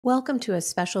Welcome to a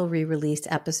special re-release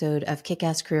episode of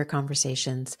Kick-Ass Career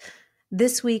Conversations.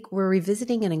 This week, we're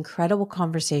revisiting an incredible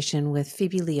conversation with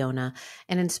Phoebe Leona,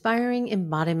 an inspiring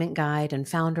embodiment guide and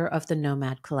founder of the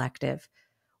nOMad Collective.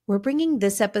 We're bringing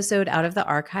this episode out of the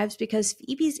archives because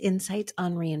Phoebe's insights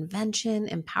on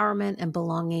reinvention, empowerment, and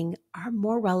belonging are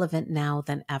more relevant now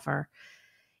than ever.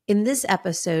 In this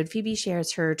episode, Phoebe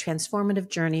shares her transformative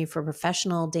journey from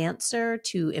professional dancer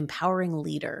to empowering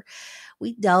leader.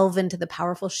 We delve into the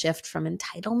powerful shift from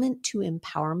entitlement to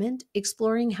empowerment,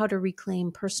 exploring how to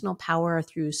reclaim personal power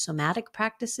through somatic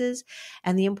practices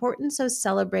and the importance of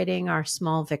celebrating our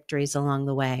small victories along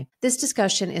the way. This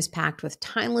discussion is packed with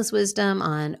timeless wisdom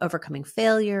on overcoming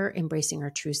failure, embracing our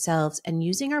true selves, and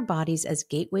using our bodies as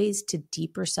gateways to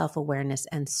deeper self-awareness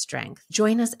and strength.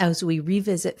 Join us as we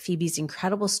revisit Phoebe's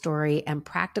incredible story and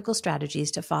practical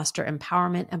strategies to foster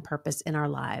empowerment and purpose in our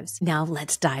lives. Now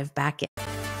let's dive back in.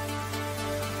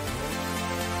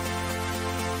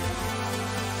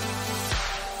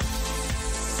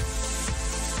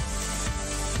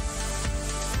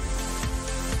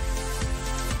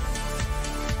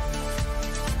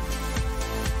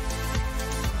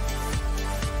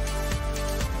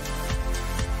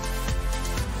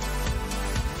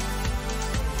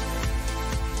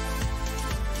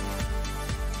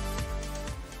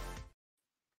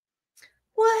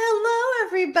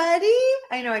 Everybody.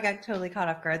 I know I got totally caught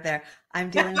off guard there. I'm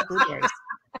dealing with blueberries.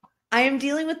 I am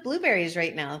dealing with blueberries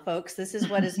right now, folks. This is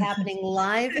what is happening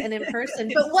live and in person.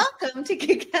 But welcome to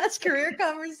Kick-Ass Career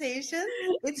Conversations.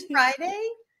 It's Friday.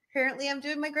 Apparently, I'm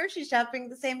doing my grocery shopping at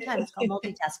the same time. It's called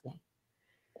multitasking.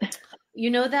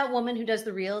 You know that woman who does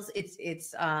the reels?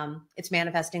 It's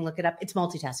manifesting. Look it up. It's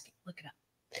multitasking. Look it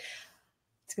up.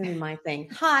 It's gonna be my thing.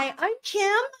 Hi, I'm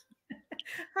Kim.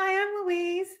 Hi, I'm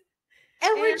Louise.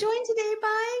 And we're joined today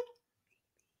by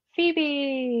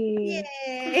Phoebe.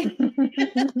 Yay.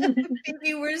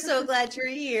 Phoebe, we're so glad you're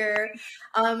here.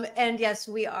 And yes,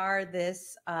 we are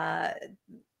this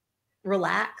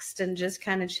relaxed and just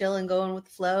kind of chill and going with the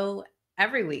flow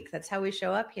every week. That's how we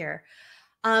show up here.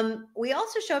 We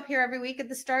also show up here every week at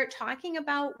the start talking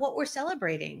about what we're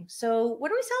celebrating. So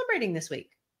what are we celebrating this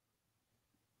week?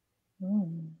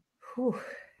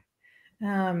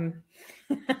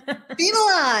 Being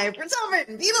alive. We're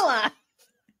celebrating being alive.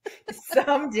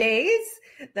 Some days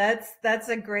that's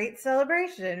a great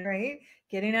celebration, right?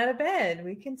 Getting out of bed,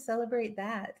 we can celebrate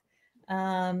that.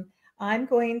 I've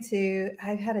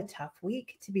had a tough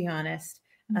week, to be honest.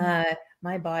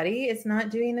 My body is not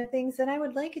doing the things that I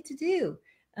would like it to do.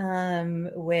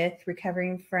 With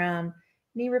recovering from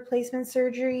knee replacement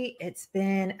surgery, it's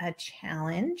been a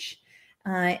challenge.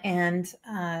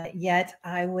 Yet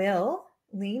I will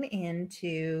lean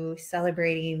into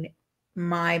celebrating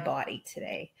my body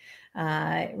today,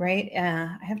 right?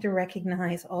 I have to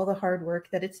recognize all the hard work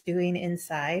that it's doing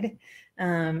inside,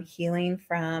 healing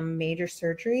from major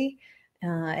surgery,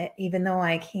 even though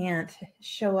I can't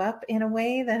show up in a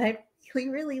way that I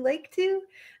really like to.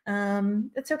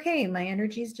 It's okay. My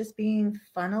energy is just being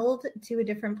funneled to a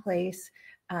different place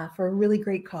for a really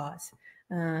great cause.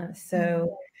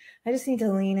 I just need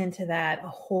to lean into that a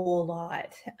whole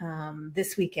lot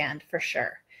this weekend for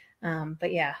sure.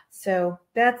 But yeah, so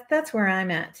that's where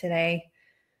I'm at today.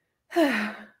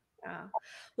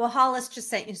 Well, Hollis just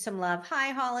sent you some love. Hi,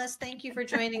 Hollis. Thank you for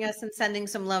joining us and sending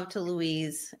some love to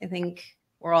Louise. I think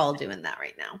we're all doing that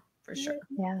right now for sure.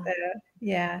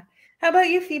 Yeah. How about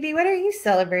you, Phoebe? What are you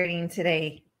celebrating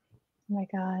today? Oh my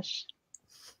gosh.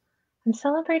 I'm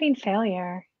celebrating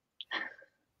failure.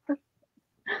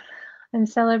 I'm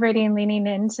celebrating leaning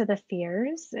into the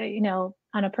fears. On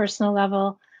a personal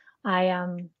level,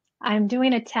 I'm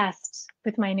doing a test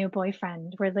with my new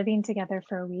boyfriend. We're living together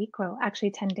for a week, well,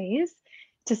 actually 10 days,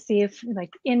 to see if,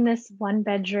 like, in this one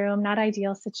bedroom, not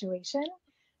ideal situation,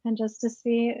 and just to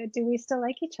see, do we still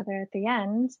like each other at the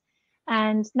end?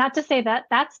 And not to say that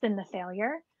that's been the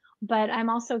failure, but I'm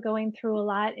also going through a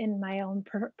lot in my own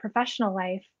professional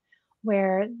life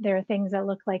where there are things that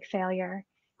look like failure.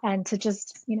 And to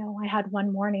just, I had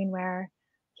one morning where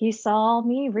he saw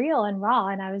me real and raw,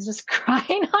 and I was just crying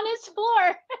on his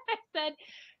floor. I said,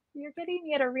 "You're getting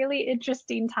me at a really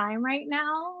interesting time right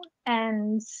now.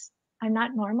 And I'm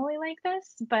not normally like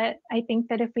this, but I think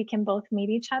that if we can both meet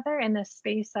each other in this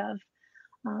space of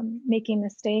making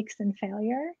mistakes and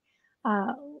failure,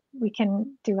 we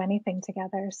can do anything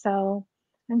together." So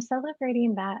I'm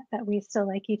celebrating that we still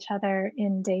like each other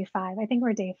in day 5. I think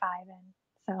we're day 5 in,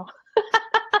 so.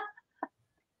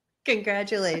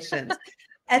 Congratulations.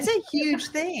 That's a huge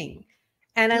thing.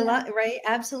 And I love, right?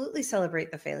 Absolutely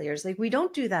celebrate the failures. Like, we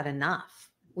don't do that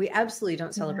enough. We absolutely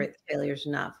don't celebrate the failures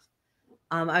enough.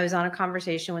 I was on a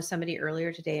conversation with somebody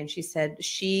earlier today, and she said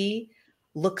she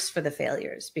looks for the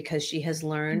failures because she has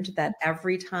learned that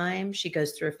every time she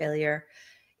goes through a failure,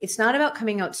 it's not about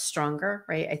coming out stronger,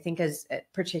 right? I think as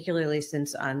particularly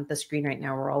since on the screen right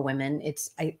now, we're all women.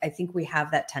 I think we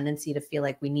have that tendency to feel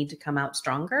like we need to come out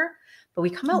stronger, but we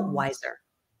come out wiser.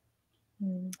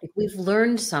 Like we've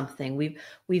learned something.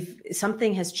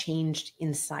 Something has changed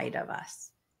inside of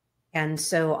us. And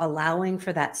so allowing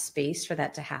for that space for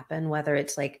that to happen, whether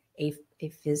it's like a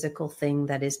physical thing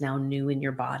that is now new in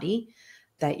your body,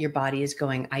 that your body is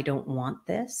going, I don't want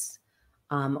this.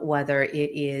 Whether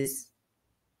it is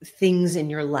things in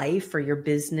your life or your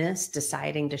business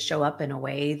deciding to show up in a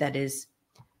way that is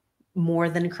more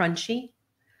than crunchy,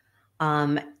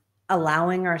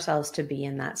 allowing ourselves to be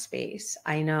in that space.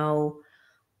 I know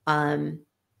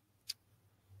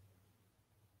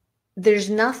there's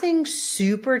nothing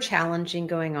super challenging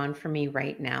going on for me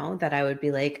right now that I would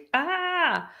be like,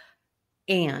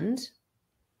 and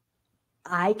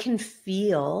I can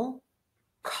feel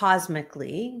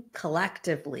cosmically,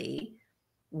 collectively,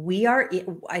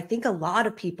 I think a lot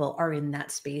of people are in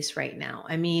that space right now.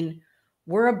 I mean,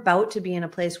 we're about to be in a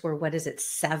place where, what is it,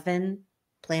 7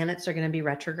 planets are going to be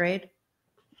retrograde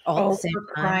all at the same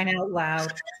time. Crying out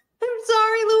loud. I'm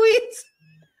sorry, Louise.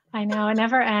 I know, it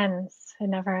never ends. It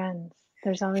never ends.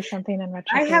 There's always something in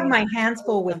retrograde. I have my hands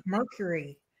full with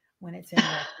Mercury when it's in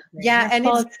retrograde. Yeah, and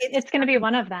it's going to be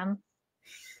one of them.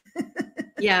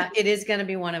 Yeah, it is going to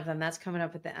be one of them. That's coming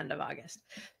up at the end of August.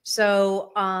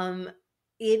 So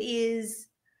it is,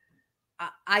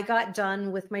 I got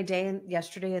done with my day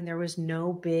yesterday and there was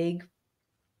no big,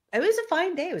 it was a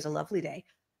fine day. It was a lovely day.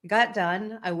 I got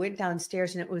done. I went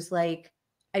downstairs and it was like,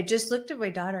 I just looked at my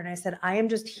daughter and I said, I am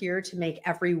just here to make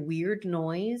every weird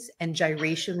noise and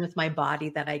gyration with my body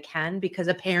that I can, because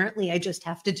apparently I just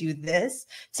have to do this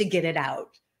to get it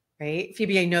out. Right?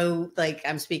 Phoebe, I know like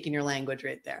I'm speaking your language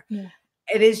right there. Yeah.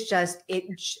 It is just,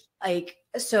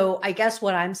 so I guess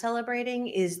what I'm celebrating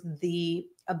is the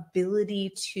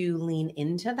ability to lean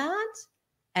into that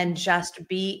and just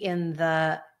be in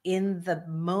the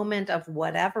moment of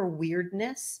whatever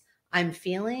weirdness I'm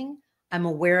feeling. I'm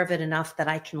aware of it enough that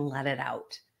I can let it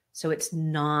out. So it's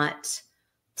not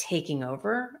taking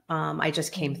over. I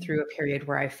just came through a period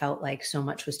where I felt like so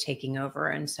much was taking over.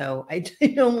 And so I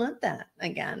don't want that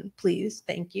again. Please.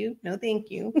 Thank you. No,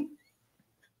 thank you.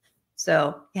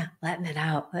 So yeah, letting it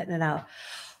out.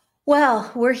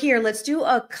 Well, we're here. Let's do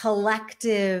a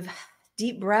collective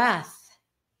deep breath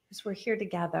because we're here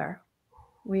together.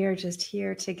 We are just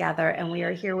here together, and we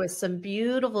are here with some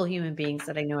beautiful human beings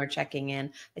that I know are checking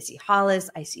in. I see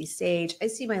Hollis, I see Sage, I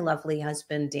see my lovely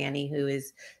husband, Danny, who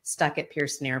is stuck at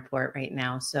Pearson Airport right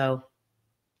now. So,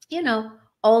 you know,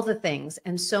 all the things,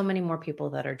 and so many more people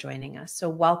that are joining us. So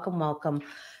welcome, welcome.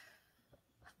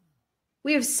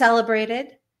 We have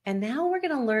celebrated, and now we're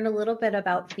going to learn a little bit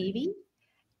about Phoebe.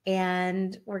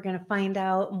 And we're going to find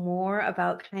out more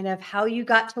about kind of how you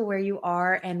got to where you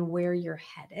are and where you're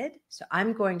headed. So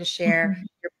I'm going to share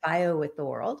your bio with the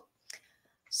world.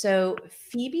 So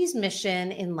Phoebe's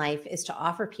mission in life is to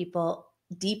offer people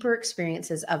deeper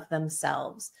experiences of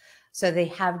themselves so they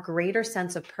have greater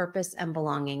sense of purpose and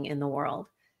belonging in the world.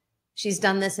 She's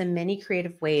done this in many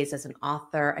creative ways as an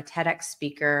author, a TEDx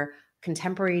speaker,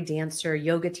 contemporary dancer,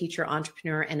 yoga teacher,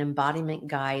 entrepreneur, and embodiment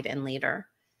guide and leader.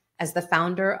 As the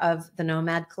founder of the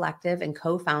nOMad Collective and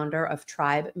co-founder of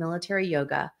Tribe Military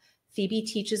Yoga, Phoebe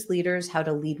teaches leaders how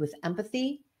to lead with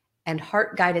empathy and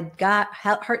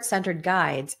heart-centered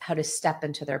guides how to step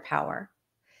into their power.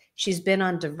 She's been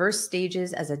on diverse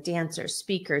stages as a dancer,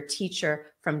 speaker, teacher,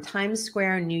 from Times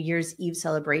Square New Year's Eve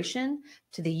celebration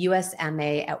to the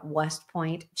USMA at West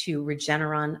Point to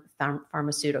Regeneron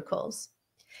Pharmaceuticals.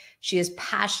 She is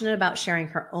passionate about sharing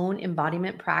her own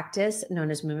embodiment practice known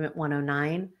as Movement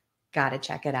 109. Got to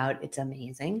check it out. It's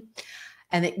amazing.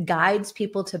 And it guides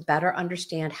people to better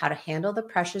understand how to handle the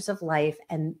pressures of life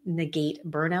and negate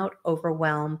burnout,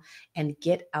 overwhelm, and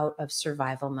get out of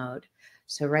survival mode.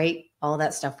 So, right, all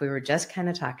that stuff we were just kind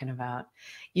of talking about.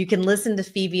 You can listen to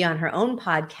Phoebe on her own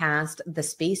podcast, The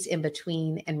Space in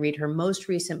Between, and read her most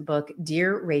recent book,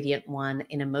 Dear Radiant One,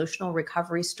 an emotional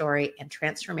recovery story and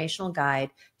transformational guide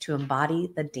to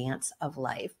embody the dance of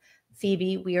life.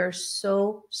 Phoebe, we are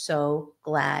so, so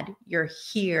glad you're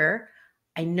here.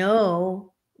 I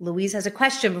know Louise has a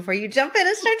question before you jump in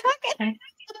and start talking. Okay.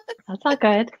 That's all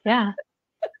good. Yeah.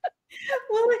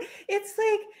 Well, it's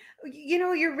like, you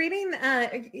know, you're reading,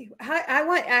 I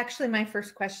want actually my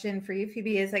first question for you,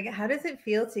 Phoebe, is like, how does it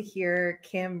feel to hear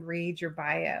Kim read your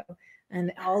bio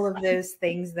and all of those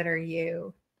things that are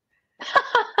you?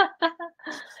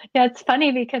 Yeah, it's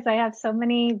funny because I have so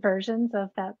many versions of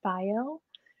that bio,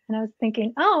 and I was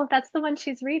thinking, "Oh, that's the one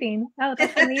she's reading. Oh,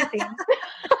 that's amazing."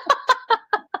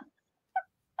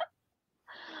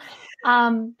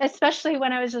 Especially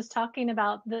when I was just talking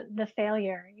about the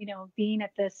failure, being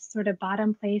at this sort of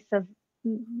bottom place of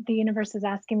the universe is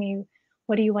asking me,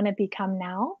 "What do you want to become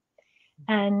now?"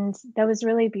 And that was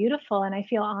really beautiful, and I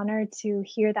feel honored to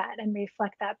hear that and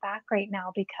reflect that back right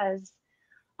now because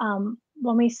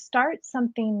when we start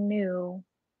something new,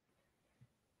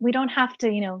 we don't have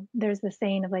to, there's the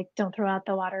saying of like, don't throw out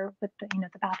the water with the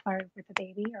bathwater with the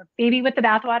baby or baby with the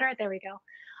bathwater. There we go.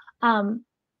 Um,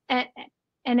 and,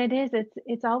 and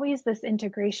it's always this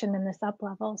integration and this up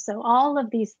level. So all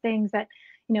of these things that,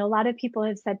 a lot of people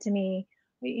have said to me,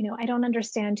 I don't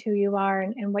understand who you are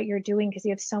and what you're doing because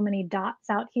you have so many dots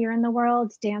out here in the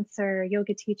world, dancer,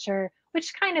 yoga teacher,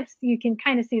 which kind of, you can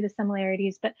kind of see the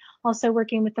similarities, but also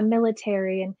working with the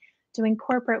military and doing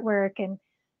corporate work. And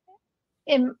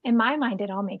in my mind, it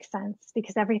all makes sense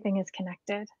because everything is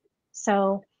connected.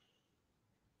 So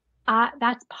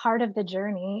that's part of the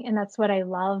journey, and that's what I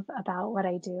love about what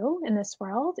I do in this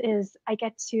world is I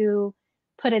get to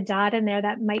put a dot in there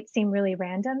that might seem really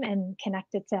random and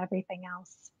connect it to everything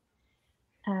else.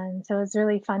 And so it's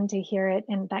really fun to hear it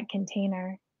in that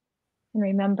container and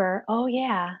remember, oh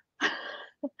yeah, I'm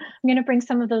going to bring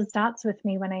some of those dots with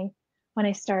me when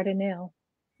I start anew.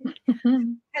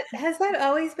 Has that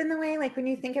always been the way? Like when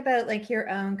you think about like your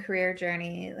own career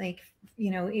journey, like,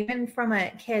 even from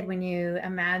a kid, when you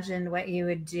imagined what you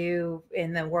would do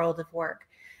in the world of work,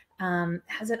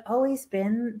 has it always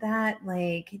been that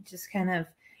like just kind of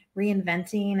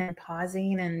reinventing and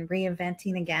pausing and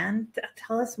reinventing again?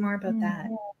 Tell us more about that.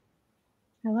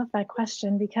 I love that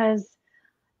question because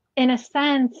in a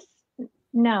sense,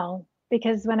 no,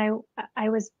 because when I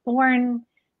was born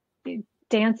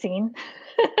dancing,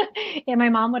 and my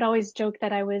mom would always joke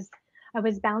that I was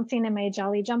bouncing in my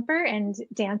jolly jumper and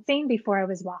dancing before I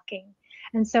was walking.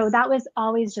 And so that was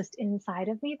always just inside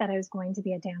of me that I was going to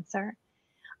be a dancer.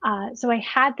 So I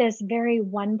had this very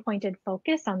one-pointed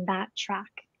focus on that track.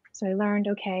 So I learned,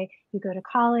 okay, you go to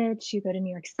college, you go to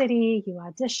New York City, you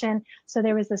audition. So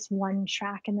there was this one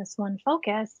track and this one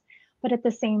focus. But at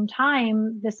the same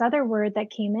time, this other word that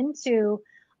came into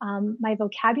my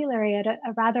vocabulary at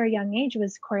a rather young age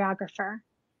was choreographer.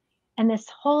 And this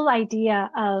whole idea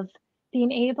of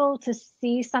being able to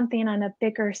see something on a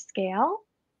bigger scale,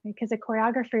 because a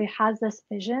choreographer has this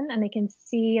vision and they can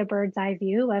see a bird's eye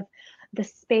view of the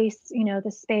space,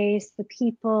 the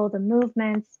people, the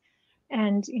movements,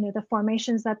 and the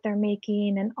formations that they're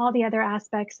making and all the other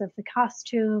aspects of the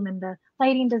costume and the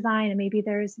lighting design. And maybe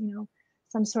there's,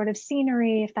 some sort of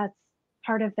scenery if that's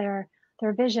part of their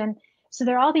vision. So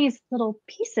there are all these little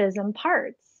pieces and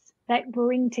parts that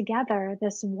bring together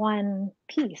this one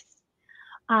piece.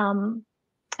 And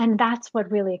that's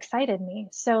what really excited me.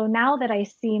 So now that I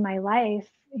see my life,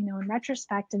 in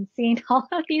retrospect and seeing all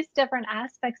of these different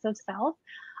aspects of self,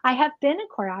 I have been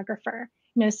a choreographer.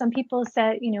 Some people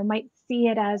said, might see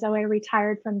it as, oh, I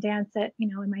retired from dance at,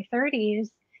 in my 30s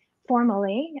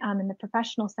formally, in the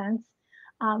professional sense.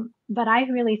 But I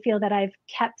really feel that I've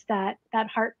kept that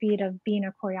heartbeat of being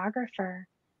a choreographer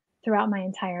throughout my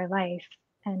entire life.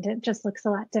 And it just looks a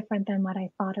lot different than what I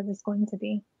thought it was going to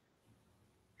be.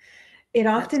 It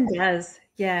often does.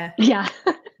 Yeah. Yeah.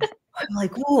 I'm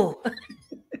like, whoa.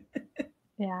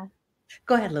 Yeah.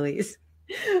 Go ahead, Louise.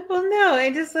 Well, no,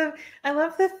 I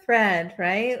love the thread,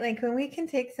 right? Like when we can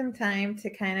take some time to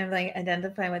kind of like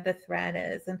identify what the thread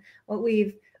is and what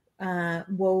we've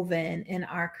woven in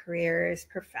our careers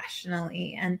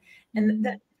professionally. And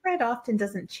that thread often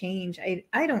doesn't change.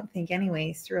 I don't think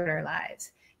anyways throughout our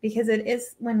lives, because it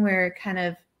is when we're kind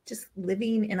of just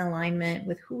living in alignment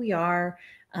with who we are,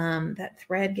 that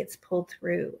thread gets pulled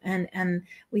through and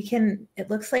we can,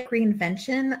 it looks like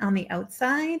reinvention on the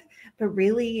outside, but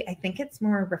really I think it's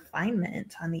more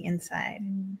refinement on the inside.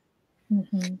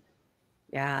 Mm-hmm.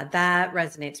 Yeah, that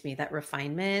resonates to me, that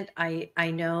refinement.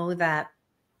 I know that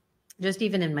just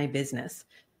even in my business,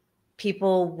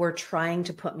 people were trying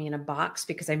to put me in a box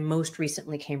because I most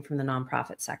recently came from the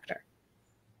nonprofit sector.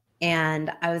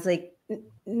 And I was like,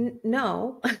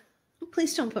 no,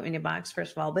 please don't put me in a box,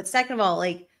 first of all. But second of all,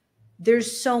 like,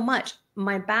 there's so much.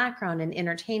 My background in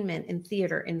entertainment, in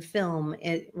theater, in film,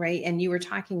 right? And you were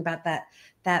talking about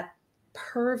that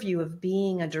purview of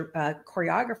being a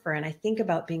choreographer. And I think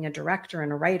about being a director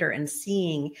and a writer and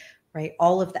seeing, right,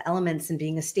 all of the elements and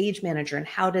being a stage manager and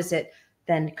how does it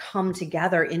then come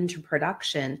together into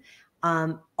production.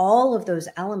 All of those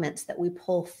elements that we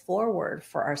pull forward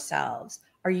for ourselves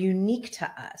are unique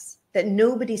to us, that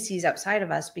nobody sees outside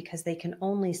of us because they can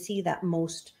only see that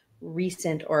most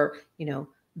recent, or,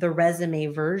 the resume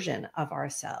version of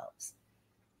ourselves.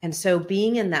 And so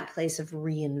being in that place of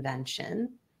reinvention,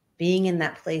 being in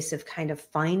that place of kind of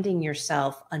finding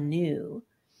yourself anew,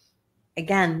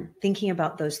 again, thinking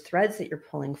about those threads that you're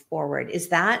pulling forward, is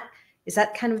that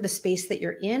kind of the space that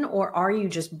you're in, or are you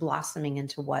just blossoming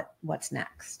into what's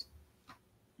next?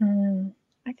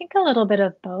 I think a little bit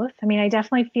of both. I mean, I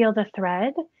definitely feel the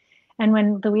thread. And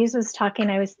when Louise was talking,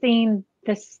 I was seeing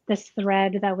this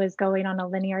thread that was going on a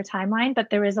linear timeline,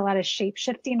 but there was a lot of shape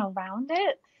shifting around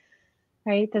it,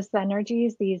 right? This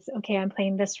energies, these, okay, I'm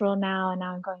playing this role now, and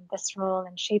now I'm going this role,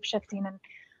 and shape shifting. And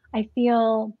I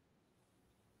feel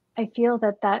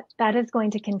that is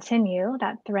going to continue,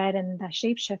 that thread and the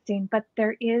shape shifting, but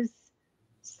there is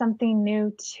something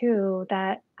new too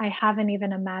that I haven't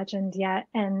even imagined yet.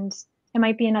 And it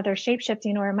might be another shape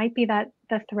shifting, or it might be that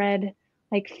the thread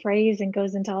like frays and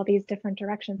goes into all these different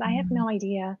directions. I have no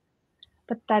idea,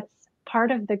 but that's part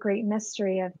of the great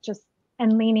mystery of just,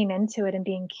 and leaning into it and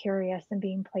being curious and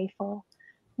being playful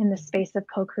in the space of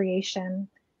co-creation,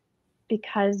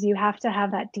 because you have to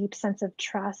have that deep sense of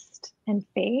trust and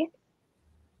faith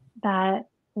that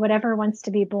whatever wants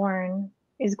to be born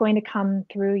is going to come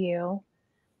through you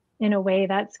in a way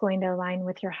that's going to align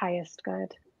with your highest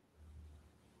good.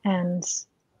 And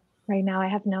right now I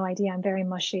have no idea. I'm very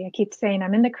mushy. I keep saying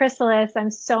I'm in the chrysalis.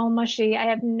 I'm so mushy. I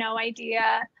have no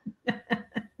idea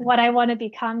what I want to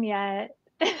become yet.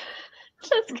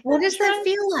 What does that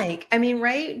feel like? I mean,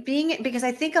 right? Because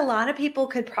I think a lot of people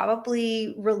could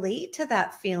probably relate to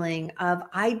that feeling of,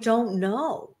 I don't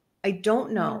know. I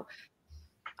don't know.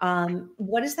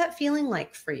 What is that feeling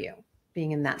like for you,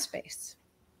 being in that space?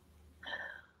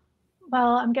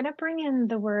 Well, I'm going to bring in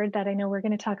the word that I know we're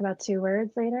going to talk about 2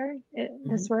 words later.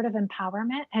 This word of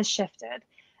empowerment has shifted,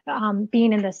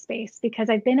 being in this space, because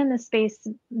I've been in this space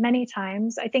many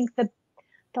times. I think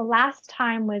the last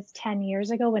time was 10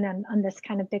 years ago, when I'm on this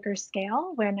kind of bigger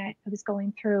scale, when I was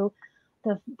going through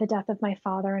the death of my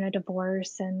father and a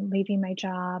divorce and leaving my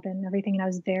job and everything. And I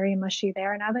was very mushy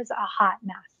there, and I was a hot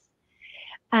mess.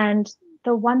 And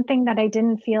the one thing that I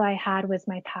didn't feel I had was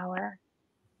my power.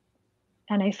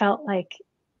 And I felt like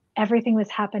everything was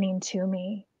happening to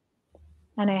me.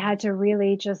 And I had to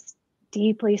really just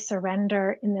deeply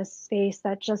surrender in this space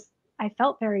that just, I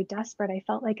felt very desperate. I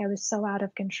felt like I was so out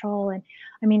of control. And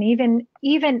I mean,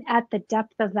 even at the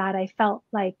depth of that, I felt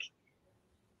like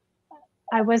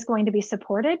I was going to be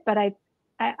supported, but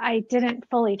I didn't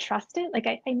fully trust it. Like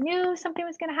I knew something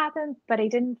was going to happen, but I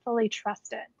didn't fully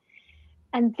trust it.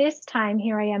 And this time,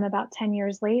 here I am about 10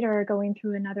 years later, going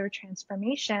through another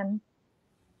transformation.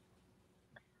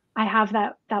 I have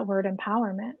that word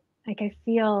empowerment. Like I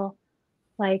feel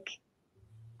like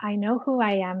I know who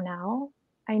I am now.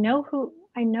 I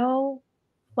know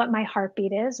what my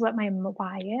heartbeat is, what my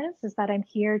why is that I'm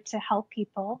here to help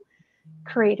people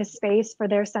create a space for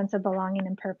their sense of belonging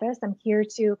and purpose. I'm here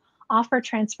to offer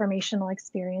transformational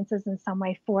experiences in some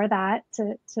way for that,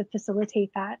 to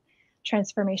facilitate that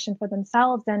transformation for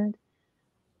themselves. And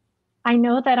I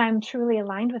know that I'm truly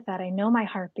aligned with that. I know my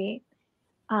heartbeat.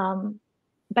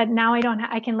 But now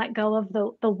I can let go of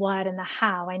the what and the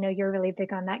how. I know you're really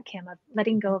big on that, Kim, of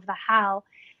letting go of the how.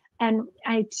 And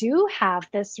I do have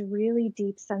this really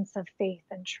deep sense of faith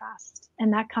and trust.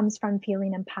 And that comes from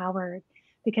feeling empowered,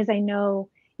 because I know,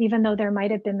 even though there might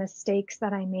have been mistakes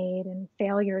that I made and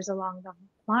failures along the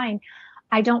line,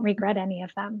 I don't regret any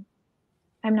of them.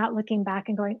 I'm not looking back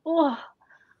and going, oh,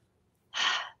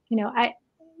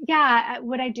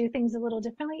 would I do things a little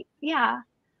differently? Yeah.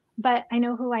 But I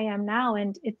know who I am now,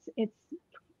 and it's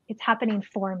happening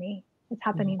for me. It's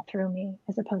happening through me,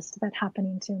 as opposed to that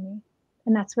happening to me.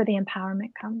 And that's where the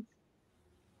empowerment comes.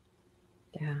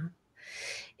 Yeah.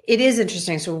 It is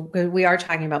interesting. So we are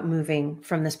talking about moving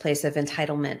from this place of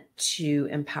entitlement to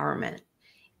empowerment.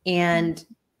 And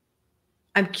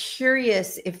I'm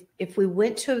curious, if we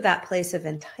went to that place of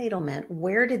entitlement,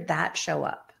 where did that show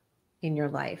up in your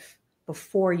life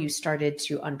before you started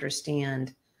to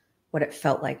understand what it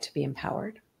felt like to be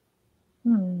empowered?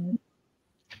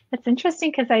 It's interesting,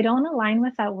 because I don't align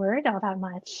with that word all that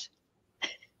much.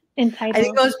 Entitled. I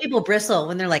think most people bristle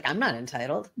when they're like, I'm not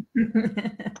entitled.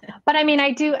 But I mean,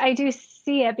 I do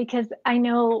see it, because I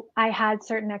know I had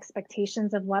certain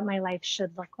expectations of what my life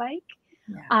should look like.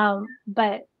 Yeah.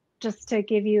 But just to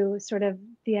give you sort of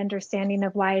the understanding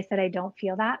of why I said I don't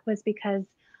feel that, was because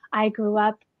I grew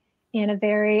up in a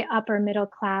very upper middle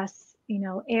class,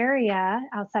 area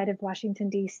outside of Washington,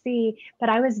 D.C., but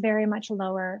I was very much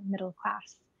lower middle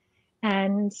class.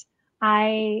 And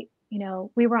I you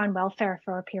know, we were on welfare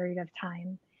for a period of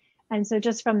time. And so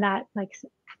just from that, like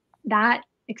that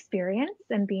experience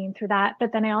and being through that,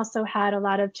 but then I also had a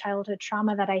lot of childhood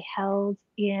trauma that I held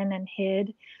in and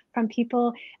hid from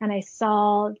people. And I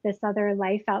saw this other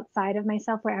life outside of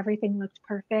myself where everything looked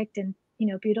perfect and, you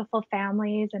know, beautiful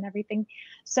families and everything.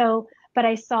 So, but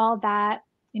I saw that,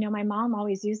 you know, my mom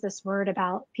always used this word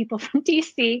about people from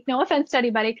DC, no offense to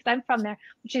anybody, because I'm from there.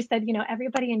 But she said, you know,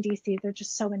 everybody in DC, they're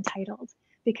just so entitled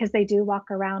because they do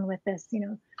walk around with this, you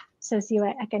know,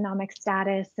 socioeconomic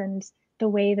status and the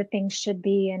way that things should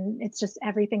be. And it's just,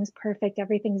 everything's perfect,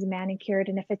 everything's manicured.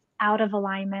 And if it's out of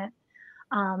alignment,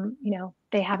 you know,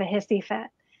 they have a hissy fit.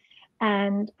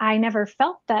 And I never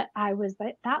felt that I was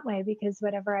that way, because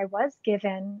whatever I was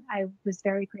given, I was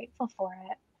very grateful for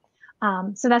it.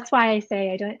 So that's why I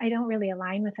say I don't really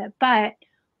align with it. But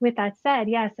with that said,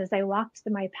 yes, as I walked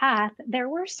my path, there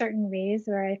were certain ways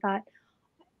where I thought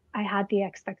I had the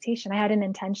expectation, I had an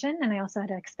intention, and I also had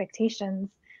expectations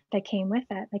that came with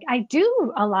it. Like, I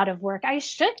do a lot of work, I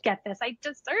should get this, I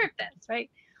deserve this, right?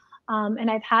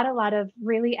 And I've had a lot of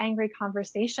really angry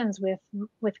conversations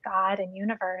with God and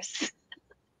universe.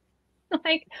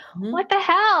 Like, what the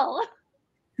hell?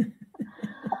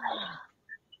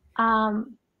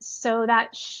 So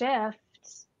that shift,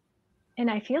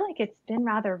 and I feel like it's been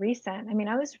rather recent. I mean,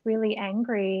 I was really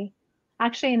angry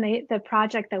actually in the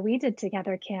project that we did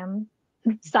together, Kim,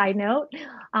 side note,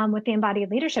 with the embodied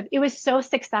leadership. It was so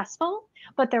successful,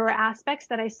 but there were aspects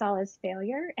that I saw as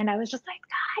failure. And I was just like,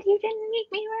 God, you didn't meet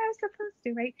me where I was supposed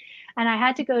to, right? And I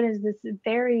had to go to this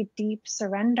very deep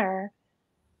surrender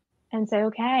and say,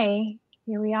 okay,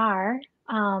 here we are.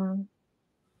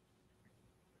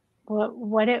 What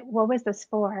was this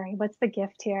for? What's the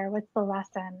gift here? What's the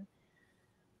lesson?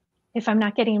 If I'm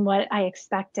not getting what I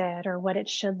expected or what it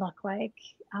should look like,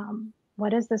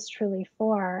 what is this truly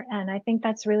for? And I think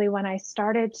that's really when I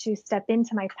started to step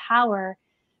into my power,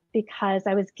 because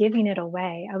I was giving it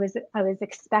away. I was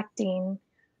expecting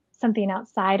something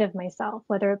outside of myself,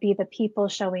 whether it be the people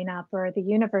showing up or the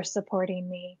universe supporting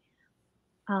me.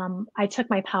 I took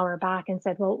my power back and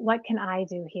said, well, what can I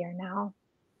do here now?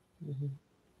 Mm-hmm.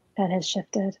 That has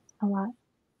shifted a lot.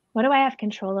 What do I have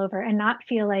control over, and not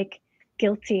feel like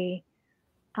guilty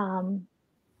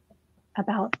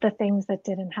about the things that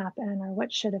didn't happen or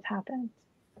what should have happened.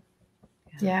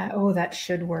 Yeah. Oh, that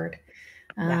should word.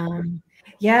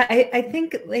 Yeah. I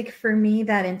think, like, for me,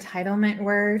 that entitlement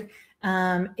word,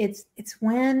 it's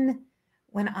when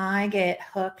I get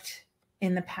hooked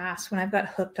in the past, when I've got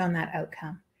hooked on that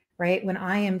outcome, right? When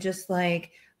I am just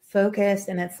like focused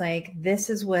and it's like, this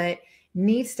is what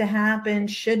needs to happen,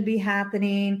 should be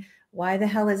happening. Why the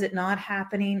hell is it not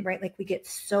happening? Right? Like, we get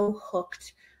so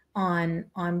hooked on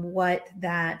what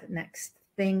that next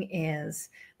thing is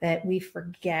that we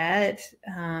forget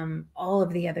all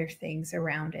of the other things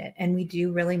around it. And we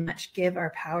do really much give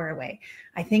our power away.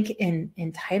 I think in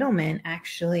entitlement,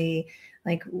 actually,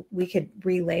 like, we could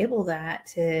relabel that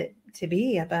to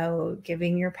be about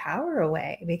giving your power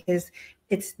away, because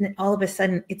it's all of a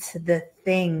sudden, it's the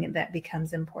thing that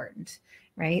becomes important,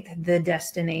 right? The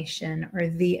destination or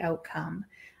the outcome.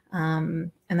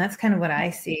 And that's kind of what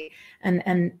I see.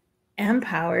 And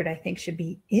empowered, I think, should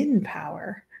be in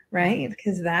power, right?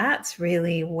 Because that's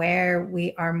really where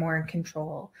we are more in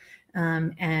control,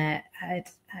 at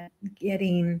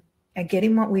getting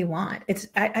what we want.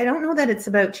 I don't know that it's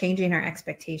about changing our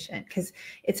expectation, because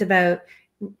it's about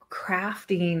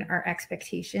crafting our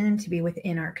expectation to be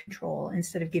within our control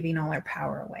instead of giving all our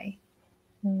power away.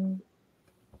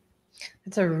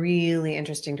 That's a really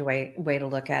interesting way to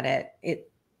look at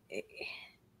it.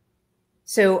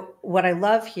 So what I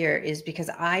love here is, because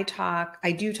I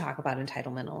do talk about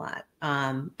entitlement a lot.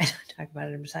 I talk about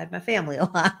it inside my family a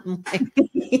lot.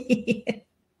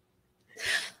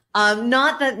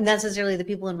 Not that necessarily the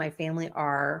people in my family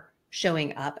are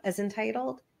showing up as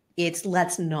entitled. It's,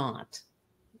 let's not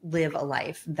live a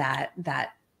life that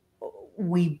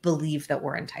we believe that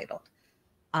we're entitled.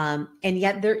 And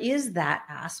yet there is that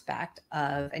aspect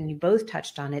of, and you both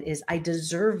touched on it, is I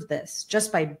deserve this.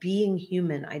 Just by being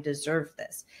human, I deserve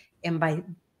this. And by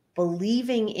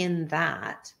believing in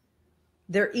that,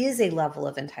 there is a level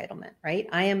of entitlement, right?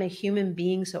 I am a human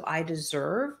being, so I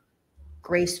deserve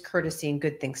grace, courtesy, and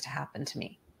good things to happen to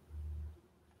me.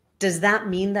 Does that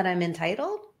mean that I'm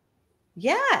entitled?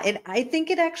 Yeah, I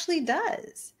think it actually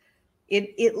does.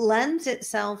 It lends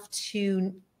itself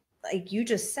to, like you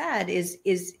just said,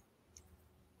 is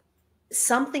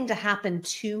something to happen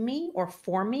to me or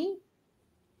for me,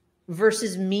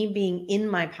 versus me being in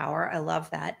my power. I love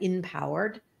that,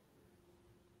 empowered,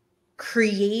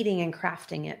 creating and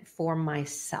crafting it for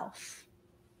myself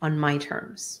on my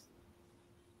terms.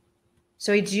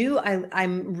 So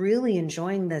I'm really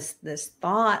enjoying this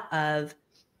thought of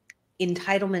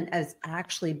entitlement as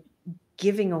actually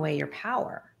giving away your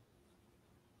power.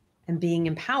 And being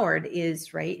empowered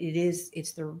is, right,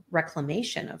 it's the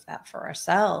reclamation of that for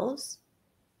ourselves,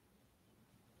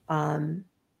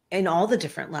 in all the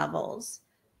different levels.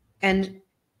 And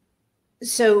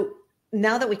so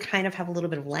now that we kind of have a little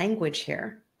bit of language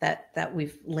here that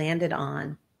we've landed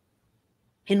on,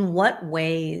 in what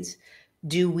ways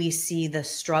do we see the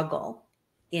struggle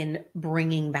in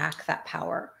bringing back that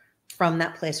power from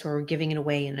that place where we're giving it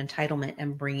away in entitlement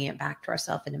and bringing it back to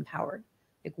ourselves and empowered?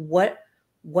 Like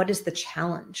what is the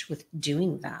challenge with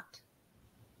doing that?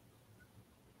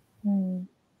 I'm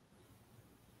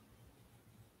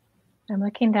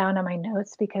looking down at my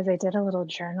notes because I did a little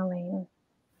journaling,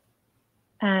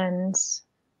 and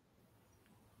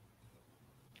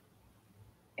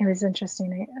it was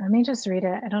interesting. Let me just read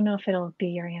it. I don't know if it'll be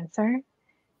your answer.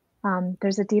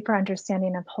 There's a deeper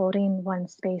understanding of holding one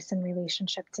space in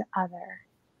relationship to other.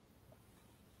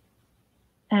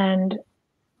 And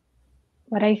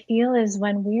what I feel is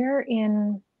when we're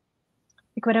in,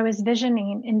 like what I was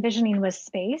envisioning was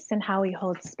space and how we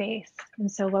hold space.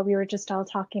 And so what we were just all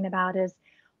talking about is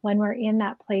when we're in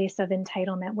that place of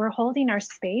entitlement, we're holding our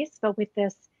space, but with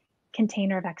this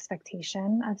container of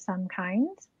expectation of some kind,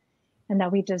 and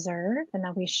that we deserve and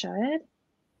that we should.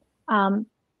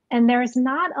 And there's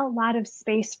not a lot of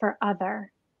space for other,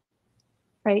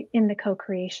 right, in the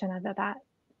co-creation of that.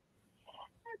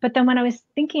 But then when I was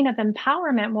thinking of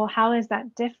empowerment, well, how is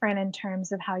that different in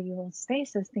terms of how you hold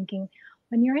space? I was thinking,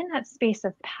 when you're in that space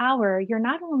of power, you're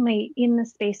not only in the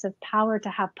space of power to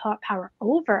have power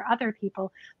over other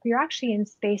people, but you're actually in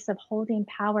space of holding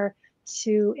power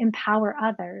to empower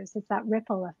others. It's that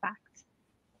ripple effect.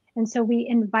 And so we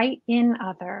invite in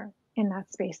other in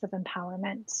that space of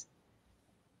empowerment.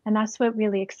 And that's what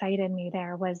really excited me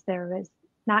there was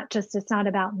not just, it's not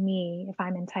about me if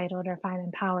I'm entitled or if I'm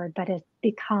empowered, but it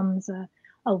becomes a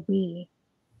we.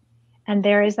 And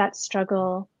there is that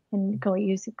struggle, and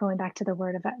going back to the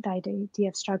word of the idea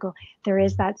of struggle, there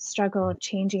is that struggle of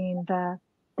changing the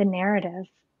narrative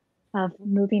of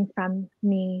moving from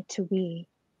me to we.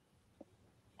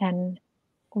 And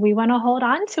we want to hold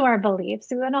on to our beliefs.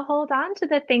 We want to hold on to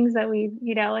the things that we,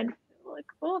 and like,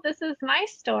 oh, this is my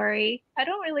story. I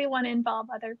don't really want to involve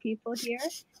other people here.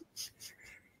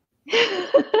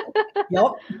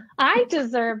 Yep. I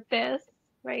deserve this,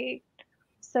 right?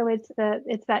 So it's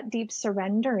that deep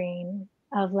surrendering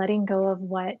of letting go of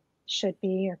what should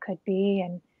be or could be,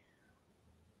 and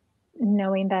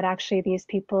knowing that actually these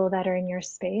people that are in your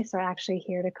space are actually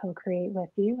here to co-create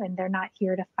with you, and they're not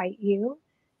here to fight you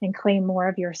and claim more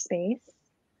of your space.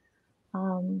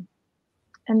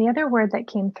 And the other word that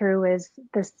came through is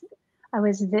this,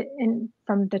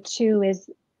 from the two is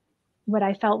what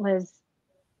I felt was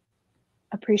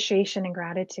appreciation and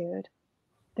gratitude.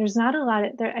 There's not a lot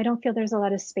of, I don't feel there's a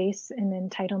lot of space in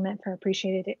entitlement for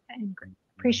appreciation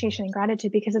and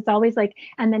gratitude, because it's always like,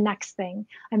 and the next thing,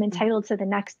 I'm entitled to the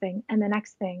next thing and the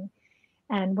next thing.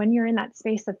 And when you're in that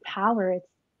space of power,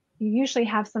 you usually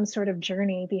have some sort of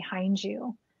journey behind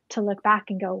you to look back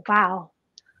and go, wow,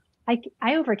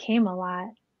 I overcame a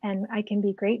lot, and I can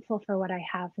be grateful for what I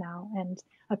have now and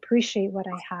appreciate what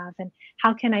I have. And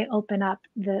how can I open up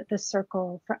the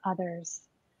circle for others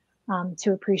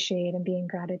to appreciate and be in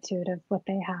gratitude of what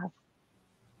they have?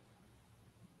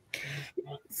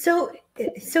 So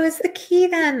is the key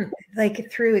then,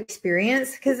 like, through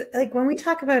experience? Because like when we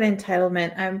talk about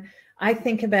entitlement, I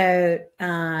think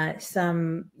about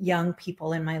some young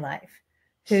people in my life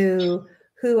who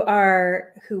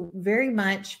very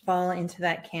much fall into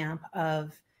that camp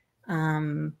of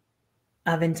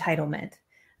entitlement.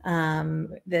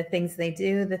 The things they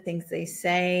do, the things they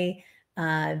say,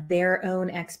 their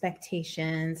own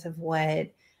expectations of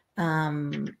what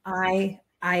I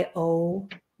owe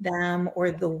them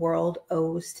or the world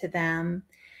owes to them.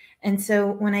 And so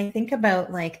when I think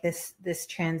about like this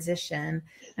transition,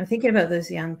 I'm thinking about those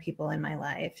young people in my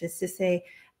life, just to say,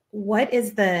 what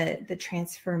is the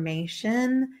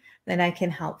transformation that I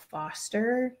can help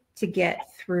foster to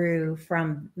get through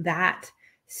from that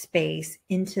space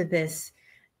into this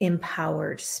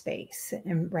empowered space,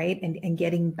 and right, and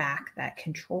getting back that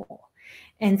control.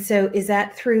 And so is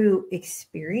that through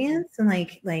experience and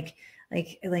like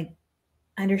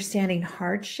understanding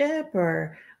hardship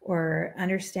or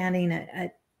understanding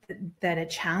that a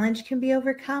challenge can be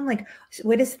overcome? Like,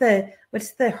 what's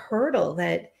the hurdle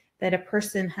that a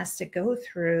person has to go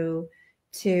through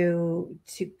to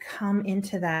come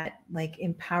into that like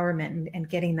empowerment and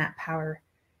getting that power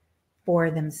for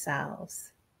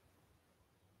themselves?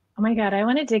 Oh my God, I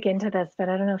want to dig into this, but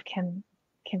I don't know if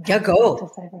Yeah,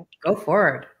 go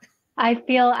forward.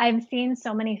 I'm seeing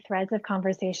so many threads of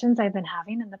conversations I've been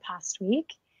having in the past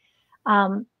week.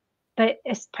 But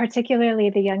it's particularly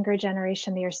the younger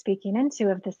generation that you're speaking into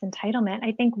of this entitlement.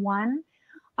 I think one,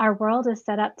 our world is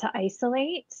set up to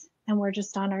isolate, and we're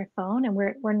just on our phone, and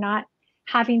we're not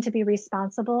having to be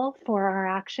responsible for our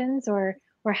actions or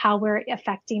how we're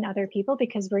affecting other people,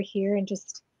 because we're here and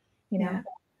just,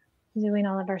 doing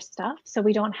all of our stuff. So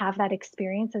we don't have that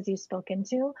experience as you spoke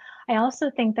into. I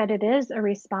also think that it is a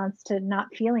response to not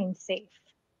feeling safe,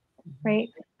 right?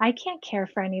 I can't care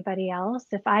for anybody else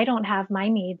if I don't have my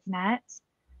needs met.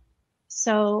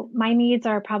 So my needs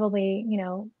are probably,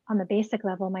 on the basic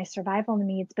level, my survival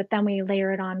needs, but then we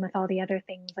layer it on with all the other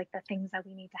things, like the things that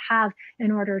we need to have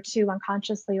in order to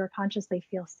unconsciously or consciously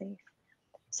feel safe.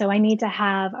 So I need to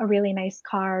have a really nice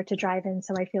car to drive in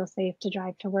so I feel safe to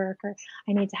drive to work, or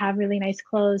I need to have really nice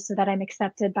clothes so that I'm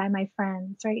accepted by my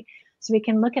friends, right? So we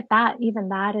can look at that. Even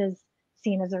that is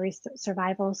seen as a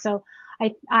survival. So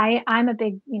I'm a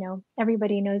big,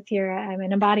 everybody knows here, I'm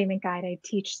an embodiment guide. I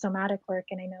teach somatic work,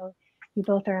 and I know you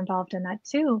both are involved in that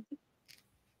too.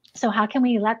 So how can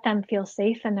we let them feel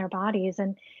safe in their bodies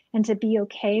and to be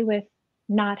okay with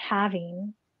not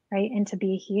having, right? And to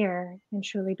be here and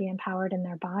truly be empowered in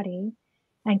their body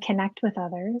and connect with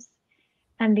others.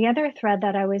 And the other thread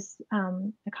that I was,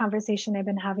 a conversation I've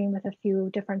been having with a few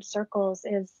different circles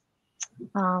is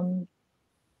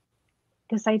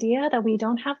this idea that we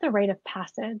don't have the rite of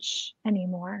passage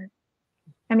anymore.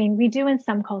 I mean, we do in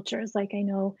some cultures, like I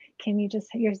know, Kim,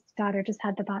 your daughter just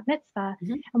had the bat mitzvah,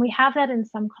 and we have that in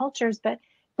some cultures, but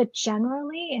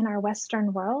generally in our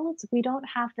Western world, we don't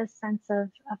have this sense of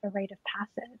a rite of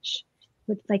passage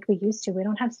like we used to. We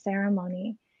don't have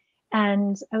ceremony.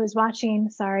 And I was watching,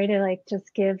 sorry to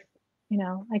just give,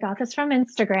 I got this from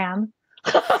Instagram.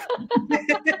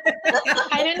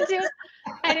 I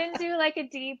didn't do like a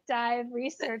deep dive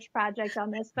research project on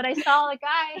this, but I saw a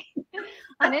guy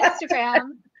on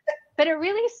Instagram, but it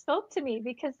really spoke to me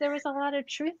because there was a lot of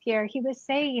truth here. He was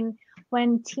saying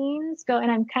when teens go,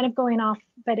 and I'm kind of going off,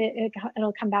 but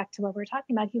it'll come back to what we're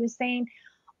talking about. He was saying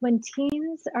when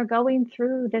teens are going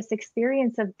through this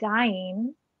experience of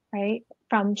dying, right,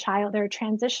 they're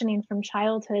transitioning from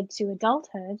childhood to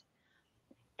adulthood,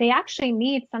 they actually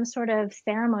need some sort of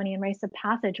ceremony and rites of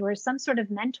passage or some sort of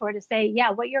mentor to say,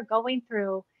 yeah, what you're going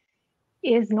through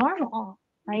is normal,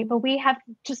 right? But we have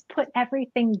just put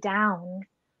everything down.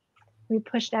 We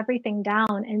pushed everything down.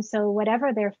 And so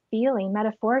whatever they're feeling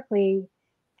metaphorically,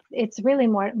 it's really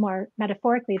more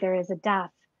metaphorically, there is a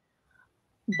death,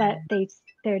 but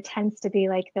there tends to be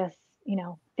like this,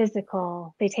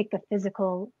 physical, they take the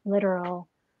physical, literal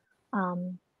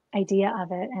idea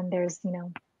of it. And there's,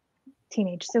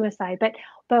 teenage suicide. But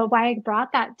why I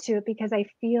brought that to it, because I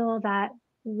feel that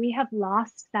we have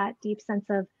lost that deep sense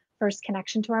of first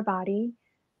connection to our body,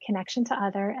 connection to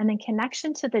other, and then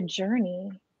connection to the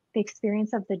journey, the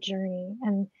experience of the journey.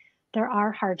 And there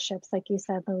are hardships, like you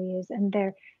said, Louise, and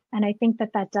I think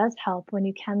that does help when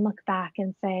you can look back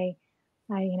and say,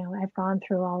 I've gone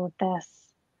through all of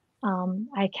this.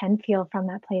 I can feel from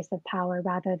that place of power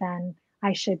rather than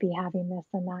I should be having this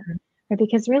and that,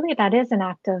 because really that is an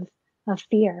act of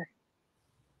fear.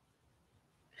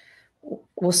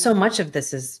 Well, so much of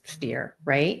this is fear,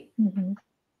 right?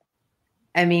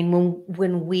 I mean,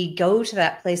 when we go to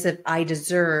that place of I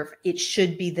deserve, it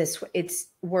should be this.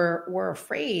 We're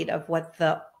afraid of what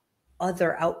the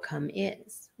other outcome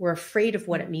is. We're afraid of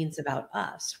what it means about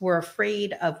us. We're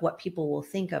afraid of what people will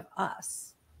think of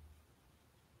us,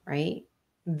 right?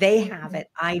 They have it.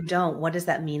 I don't. What does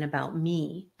that mean about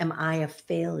me? Am I a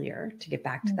failure? To get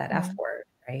back to that F word,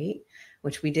 right?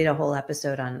 Which we did a whole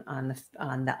episode on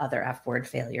the other F word,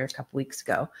 failure, a couple weeks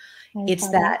ago. It's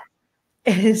that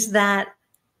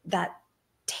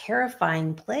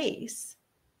terrifying place,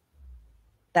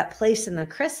 that place in the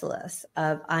chrysalis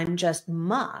of I'm just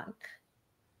muck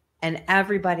and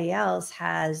everybody else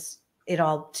has it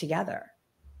all together,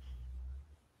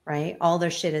 right? All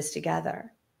their shit is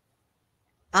together.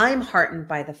 I'm heartened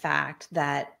by the fact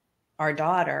that our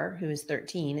daughter, who is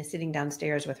 13, is sitting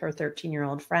downstairs with her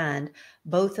 13-year-old friend,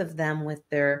 both of them with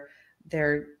their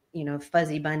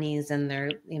fuzzy bunnies and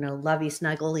their, lovey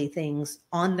snuggly things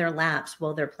on their laps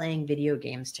while they're playing video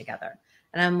games together.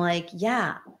 And I'm like,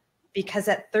 yeah, because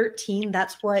at 13,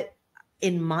 that's what,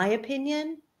 in my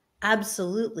opinion,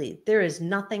 absolutely, there is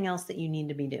nothing else that you need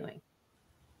to be doing.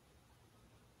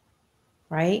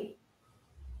 Right?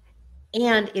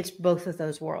 And it's both of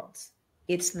those worlds.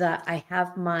 It's the, I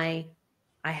have my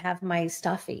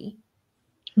stuffy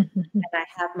and I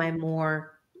have my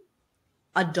more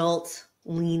adult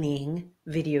leaning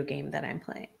video game that I'm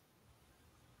playing.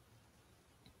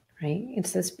 right?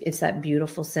 It's that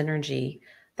beautiful synergy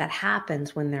that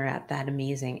happens when they're at that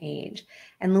amazing age.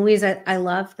 And Louise, I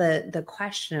love the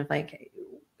question of like,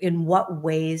 in what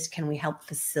ways can we help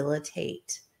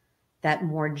facilitate that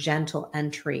more gentle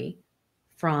entry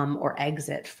from or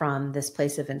exit from this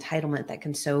place of entitlement that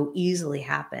can so easily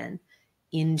happen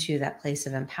into that place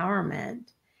of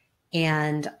empowerment?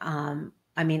 And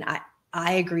I mean,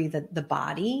 I agree that the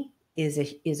body is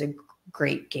a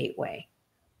great gateway.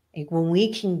 Like when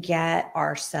we can get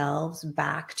ourselves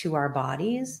back to our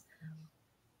bodies,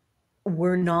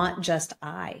 we're not just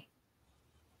I,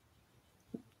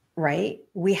 right?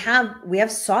 We have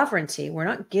sovereignty. We're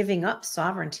not giving up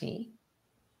sovereignty,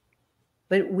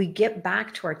 but we get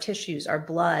back to our tissues, our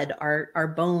blood,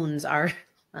 our bones,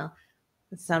 well,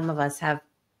 some of us have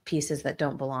pieces that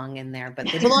don't belong in there, but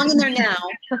they belong in there now.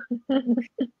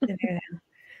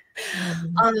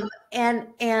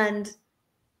 And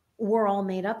we're all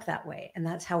made up that way. And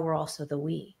that's how we're also the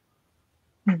we.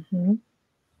 Mm-hmm.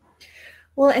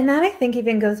 Well, and that I think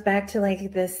even goes back to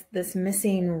like this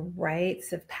missing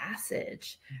rites of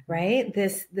passage, right?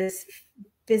 This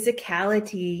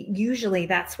physicality, usually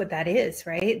that's what that is,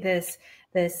 right? This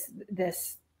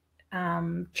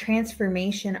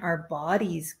transformation our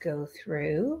bodies go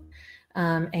through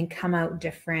and come out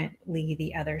differently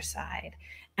the other side.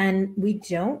 And we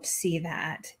don't see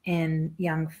that in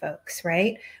young folks,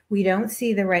 right? We don't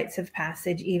see the rites of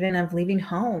passage, even of leaving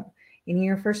home in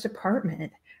your first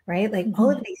apartment, right? Like all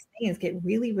of these things get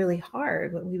really, really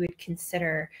hard, what we would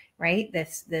consider, right?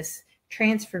 This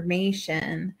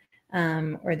transformation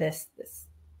or this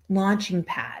launching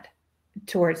pad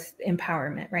towards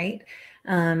empowerment, right?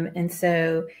 And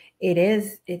so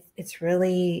it's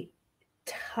really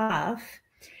tough.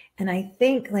 And I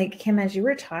think, like Kim, as you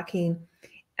were talking,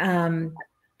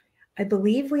 I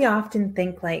believe we often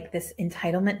think like this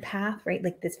entitlement path, right?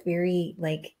 Like this very,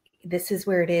 like, this is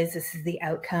where it is. This is the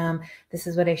outcome. This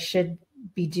is what I should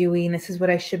be doing. This is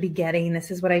what I should be getting. This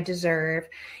is what I deserve.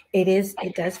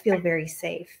 It does feel very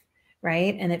safe,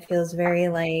 right? And it feels very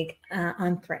like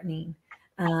unthreatening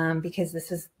because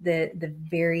this is the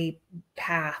very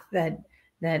path that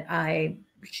I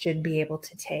should be able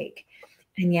to take.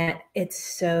 And yet it's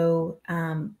so,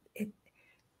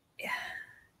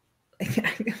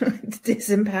 it's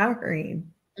disempowering,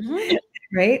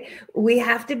 right? We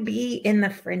have to be in the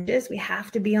fringes. We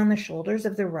have to be on the shoulders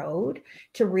of the road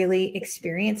to really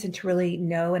experience and to really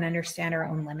know and understand our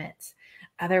own limits.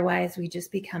 Otherwise, we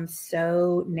just become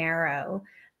so narrow.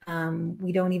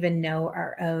 We don't even know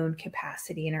our own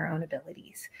capacity and our own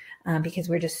abilities because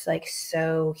we're just like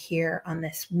so here on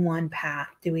this one path,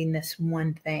 doing this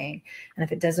one thing. And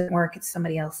if it doesn't work, it's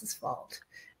somebody else's fault,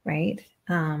 right?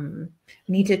 We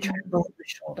need to try both the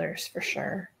shoulders for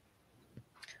sure.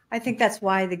 I think that's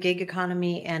why the gig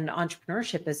economy and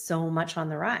entrepreneurship is so much on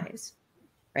the rise,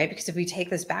 right? Because if we take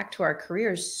this back to our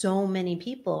careers, so many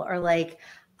people are like,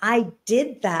 I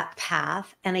did that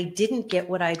path and I didn't get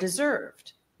what I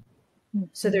deserved.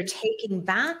 So they're taking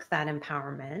back that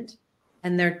empowerment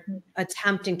and they're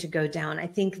attempting to go down. I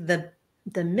think the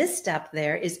misstep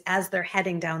there is as they're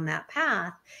heading down that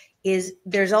path is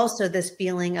there's also this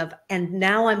feeling of, and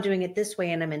now I'm doing it this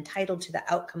way and I'm entitled to the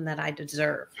outcome that I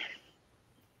deserve.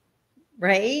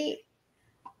 Right?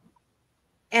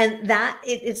 And that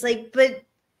it's like, but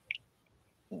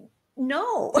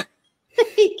no,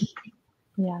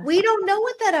 we don't know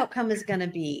what that outcome is going to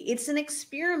be. It's an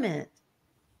experiment.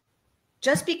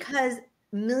 Just because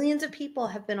millions of people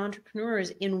have been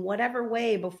entrepreneurs in whatever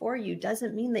way before you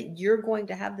doesn't mean that you're going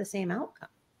to have the same outcome.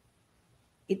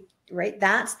 Right?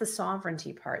 That's the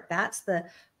sovereignty part. That's the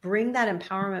bring that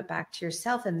empowerment back to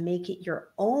yourself and make it your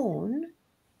own,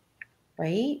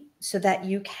 right? So that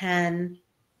you can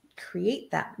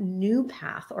create that new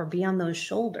path or be on those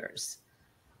shoulders,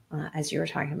 as you were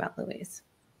talking about, Louise.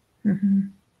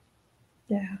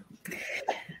 Yeah.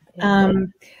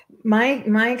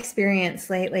 My experience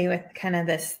lately with kind of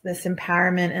this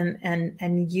empowerment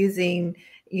and using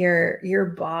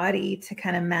your body to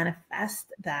kind of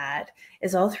manifest that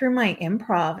is all through my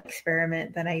improv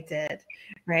experiment that I did,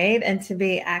 right? And to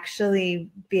be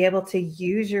able to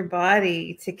use your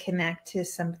body to connect to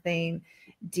something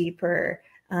deeper,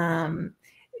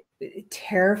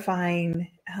 terrifying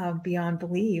beyond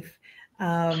belief,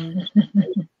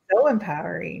 so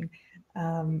empowering.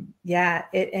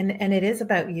 It is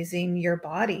about using your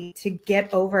body to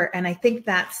get over. And I think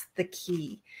that's the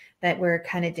key that we're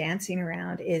kind of dancing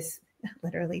around, is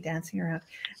literally dancing around.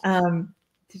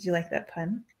 Did you like that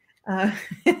pun?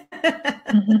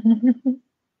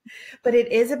 But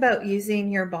it is about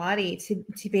using your body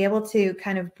to be able to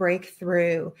kind of break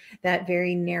through that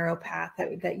very narrow path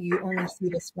that you only see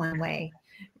this one way,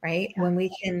 right? Yeah. When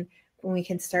we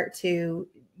can start to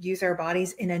use our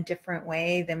bodies in a different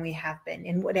way than we have been,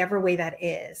 in whatever way that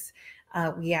is,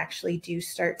 we actually do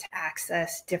start to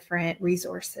access different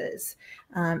resources.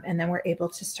 And then we're able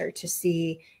to start to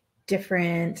see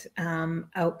different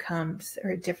outcomes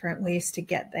or different ways to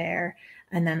get there.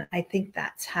 And then I think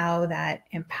that's how that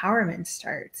empowerment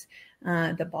starts.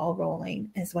 The ball rolling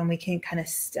is when we can kind of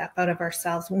step out of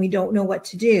ourselves when we don't know what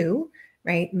to do,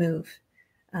 right? Move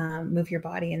your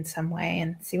body in some way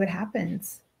and see what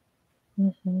happens.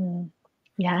 Mm-hmm.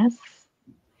 Yes.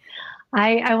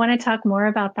 I want to talk more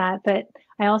about that, but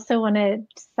I also want to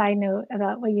side note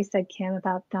about what you said, Kim,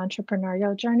 about the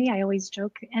entrepreneurial journey. I always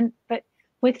joke, but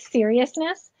with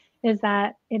seriousness, is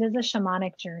that it is a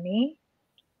shamanic journey.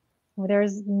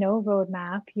 There's no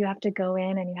roadmap. You have to go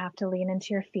in and you have to lean into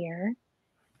your fear.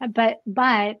 But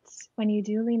when you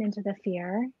do lean into the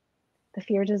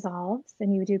fear dissolves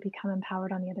and you do become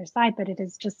empowered on the other side. But it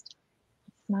is just,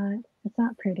 it's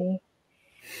not pretty.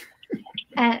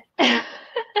 And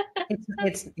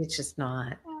it's just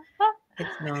not.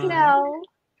 It's not. No.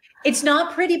 It's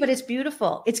not pretty, but it's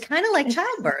beautiful. It's kind of like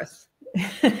childbirth.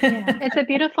 Yeah, it's a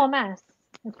beautiful mess.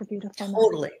 It's a beautiful mess.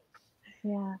 Totally.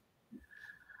 Yeah.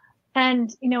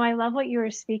 And, I love what you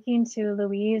were speaking to,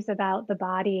 Louise, about the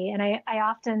body. And I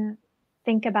often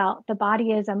think about the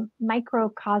body as a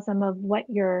microcosm of what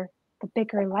the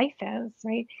bigger life is,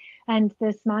 right? And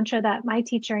this mantra that my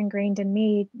teacher ingrained in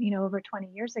me, over 20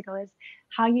 years ago is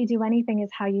how you do anything is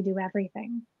how you do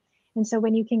everything. And so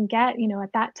when you can get,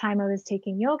 at that time I was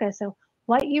taking yoga. So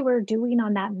what you were doing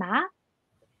on that mat,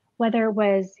 whether it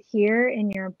was here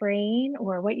in your brain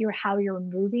or how you're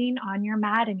moving on your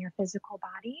mat in your physical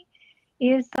body,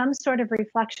 is some sort of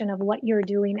reflection of what you're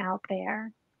doing out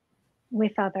there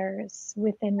with others,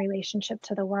 within relationship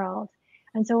to the world.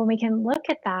 And so when we can look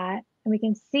at that and we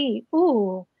can see,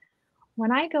 ooh,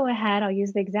 when I go ahead, I'll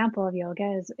use the example of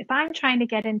yoga, is if I'm trying to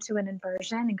get into an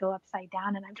inversion and go upside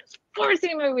down and I'm just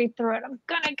forcing my way through it, I'm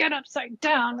gonna get upside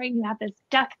down, right? You have this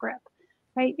death grip,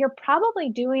 right? You're probably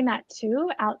doing that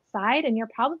too outside, and you're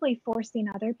probably forcing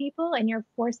other people and you're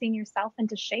forcing yourself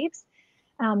into shapes,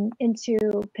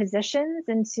 into positions,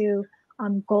 into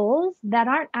goals that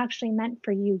aren't actually meant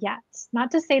for you yet.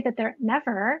 Not to say that they're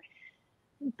never,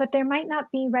 but they might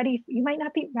not be ready. You might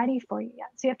not be ready for you yet.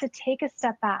 So you have to take a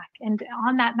step back, and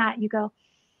on that mat, you go,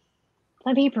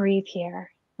 let me breathe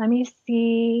here. Let me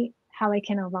see how I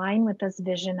can align with this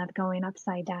vision of going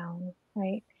upside down,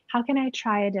 right? How can I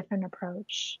try a different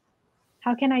approach?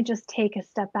 How can I just take a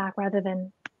step back rather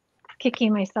than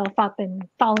kicking myself up and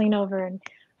falling over, and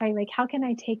right? Like, how can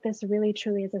I take this really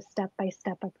truly as a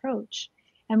step-by-step approach?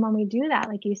 And when we do that,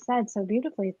 like you said so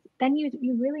beautifully, then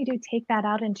you really do take that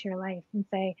out into your life and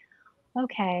say,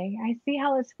 okay, I see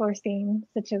how it's forcing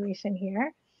situation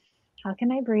here. How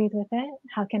can I breathe with it?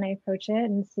 How can I approach it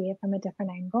and see it from a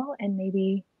different angle, and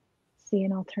maybe see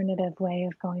an alternative way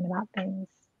of going about things?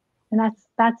 And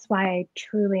that's why I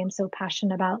truly am so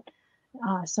passionate about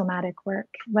somatic work,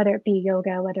 whether it be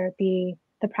yoga, whether it be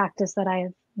the practice that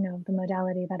I've, the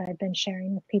modality that I've been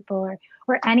sharing with people,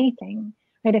 or anything,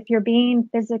 right? If you're being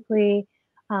physically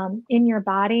in your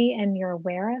body and you're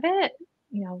aware of it,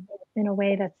 in a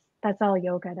way that's all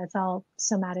yoga, that's all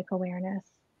somatic awareness.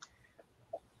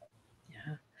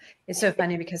 Yeah. It's so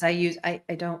funny because I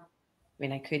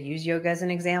could use yoga as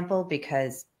an example,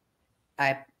 because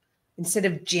instead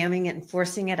of jamming it and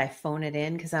forcing it, I phone it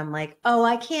in, because I'm like, oh,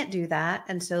 I can't do that.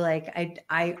 And so like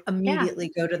I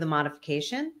immediately go to the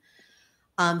modification.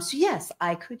 So yes,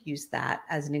 I could use that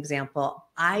as an example.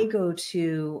 I go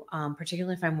to,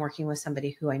 particularly if I'm working with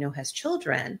somebody who I know has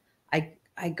children,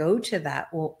 I go to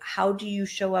that. Well, how do you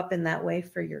show up in that way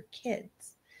for your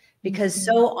kids? Because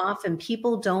so often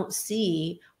people don't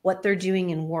see what they're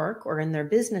doing in work or in their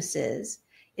businesses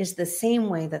is the same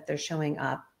way that they're showing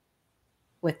up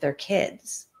with their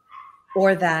kids,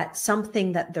 or that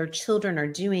something that their children are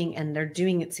doing and they're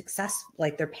doing it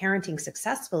like they're parenting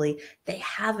successfully, they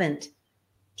haven't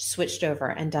switched over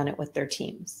and done it with their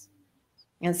teams.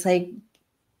 And it's like,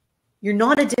 you're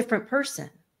not a different person.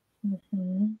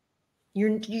 Mm-hmm.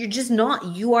 You're just not.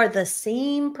 You are the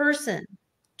same person,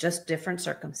 just different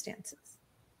circumstances.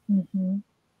 Mm-hmm.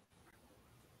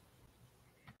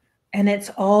 And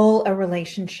it's all a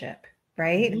relationship,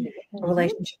 right? Mm-hmm. A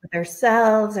relationship with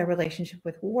ourselves, a relationship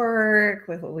with work,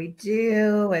 with what we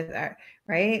do, with our,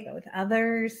 right, with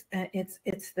others.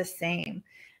 It's the same.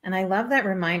 And I love that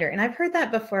reminder. And I've heard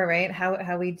that before, right?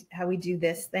 How we do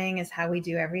this thing is how we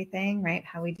do everything, right?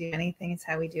 How we do anything is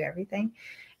how we do everything.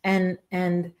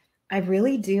 And I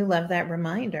really do love that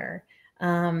reminder.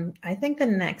 I think the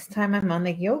next time I'm on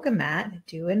the yoga mat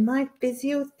doing my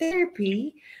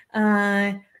physiotherapy,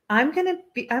 I'm gonna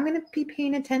be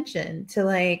paying attention to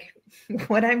like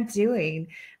what I'm doing,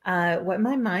 what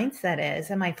my mindset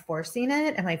is. Am I forcing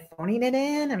it? Am I phoning it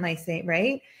in? Am I saying,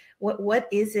 right? What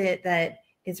is it that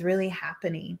is really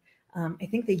happening? I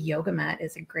think the yoga mat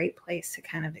is a great place to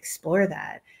kind of explore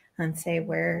that and say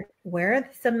where are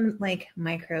some like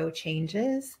micro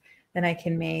changes that I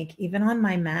can make even on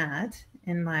my mat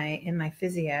in my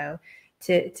physio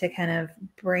to kind of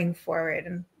bring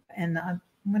forward, and I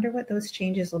wonder what those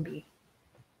changes will be.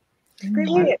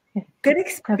 Great. Good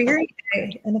experience,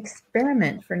 an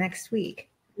experiment for next week.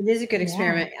 It is a good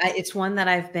experiment. Yeah. It's one that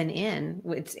I've been in.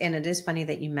 And it is funny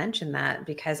that you mentioned that,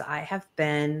 because I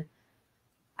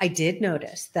did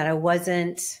notice that I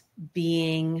wasn't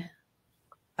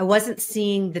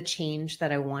seeing the change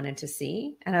that I wanted to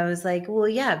see. And I was like, well,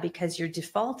 yeah, because you're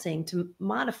defaulting to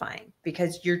modifying,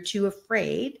 because you're too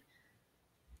afraid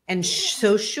and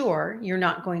so sure you're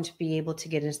not going to be able to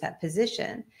get into that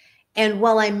position. And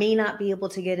while I may not be able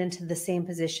to get into the same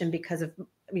position because of,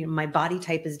 my body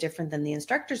type is different than the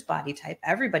instructor's body type,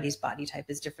 everybody's body type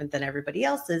is different than everybody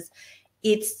else's,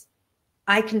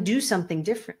 I can do something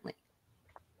differently.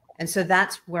 And so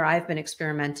that's where I've been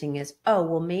experimenting is, oh,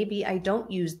 well, maybe I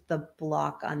don't use the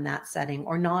block on that setting,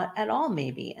 or not at all,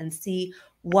 maybe, and see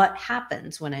what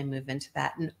happens when I move into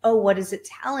that. And, oh, what is it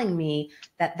telling me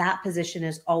that that position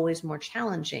is always more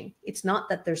challenging? It's not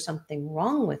that there's something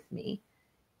wrong with me.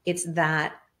 It's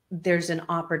that there's an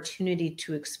opportunity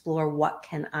to explore what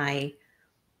can I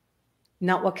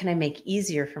make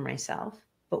easier for myself,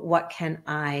 but what can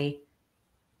I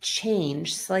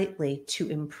change slightly to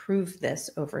improve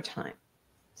this over time.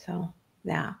 So,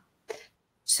 yeah.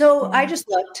 So I just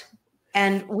looked,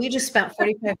 and we just spent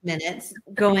 45 minutes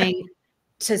going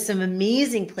to some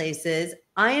amazing places.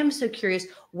 I am so curious,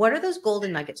 what are those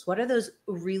golden nuggets? What are those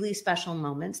really special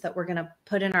moments that we're going to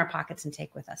put in our pockets and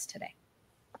take with us today?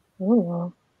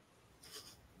 Ooh.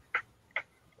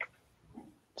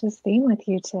 Just being with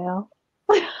you two.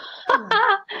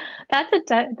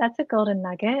 That's a golden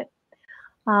nugget.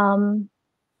 I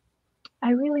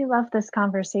really love this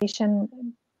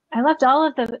conversation. I loved all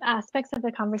of the aspects of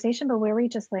the conversation, but where we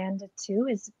just landed too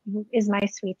is my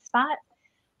sweet spot.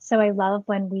 So I love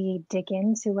when we dig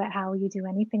into how you do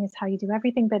anything is how you do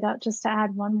everything. But just to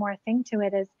add one more thing to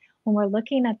it is when we're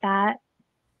looking at that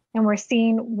and we're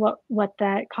seeing what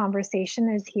that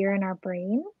conversation is here in our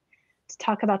brain to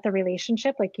talk about the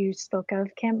relationship, like you spoke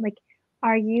of, Kim, like,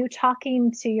 are you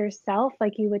talking to yourself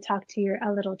like you would talk to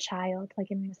a little child, like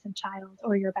an innocent child,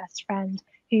 or your best friend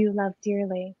who you love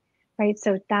dearly, right?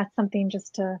 So that's something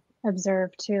just to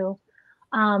observe too.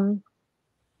 I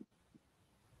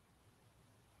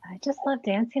just love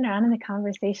dancing around in the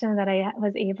conversation that I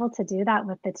was able to do that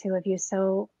with the two of you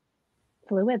so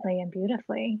fluidly and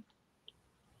beautifully.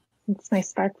 It's my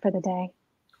spark for the day.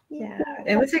 Yeah,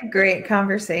 it was a great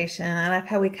conversation. I like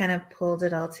how we kind of pulled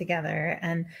it all together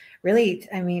and really,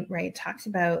 right, talked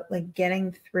about like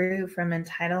getting through from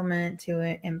entitlement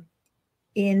to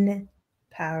empowerment.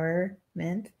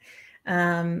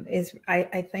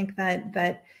 I think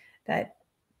that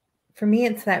for me,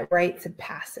 it's that rites of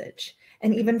passage.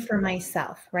 And even for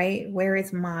myself, right? Where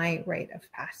is my rite of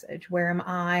passage? Where am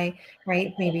I,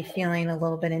 right? Maybe feeling a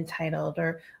little bit entitled,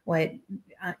 or what,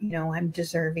 I'm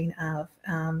deserving of.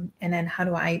 And then how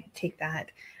do I take that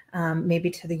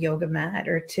maybe to the yoga mat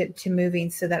or to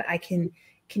moving so that I can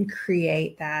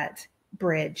create that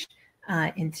bridge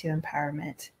into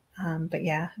empowerment. But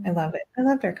yeah, I love it. I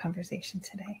loved our conversation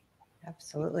today.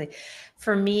 Absolutely.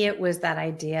 For me, it was that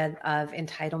idea of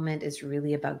entitlement is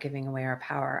really about giving away our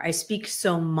power. I speak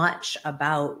so much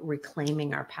about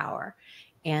reclaiming our power,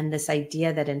 and this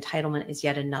idea that entitlement is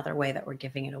yet another way that we're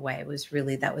giving it away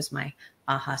that was my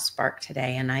aha spark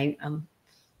today. And I'm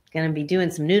going to be doing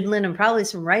some noodling and probably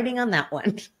some writing on that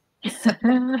one.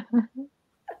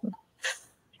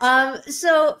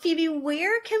 So Phoebe,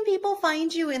 where can people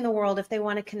find you in the world if they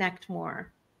want to connect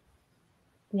more?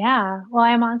 Yeah, well,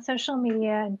 I'm on social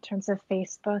media in terms of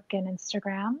Facebook and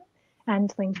Instagram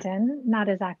and LinkedIn. Not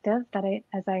as active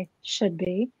as I should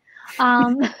be.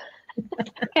 Okay.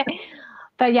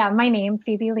 But yeah, my name,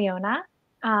 Phoebe Leona.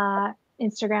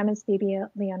 Instagram is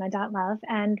phoebeleona.love.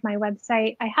 And my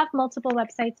website, I have multiple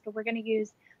websites, but we're going to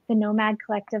use the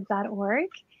nomadcollective.org.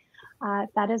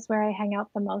 That is where I hang out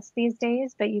the most these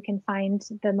days, but you can find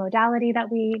the modality that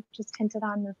we just hinted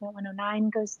on, Movement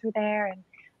 109 goes through there. And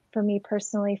for me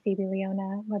personally, Phoebe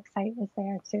Leona website is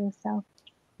there too. So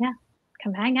yeah,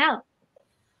 come hang out.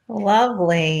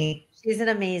 Lovely. She's an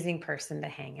amazing person to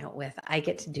hang out with. I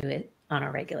get to do it on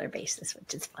a regular basis,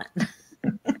 which is fun.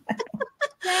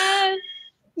 Yes.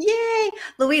 Yay.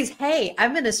 Louise, hey,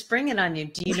 I'm going to spring it on you.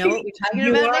 Do you know what we're talking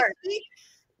You about are. next week?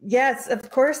 Yes, of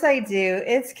course I do.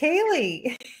 It's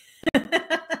Kaylee.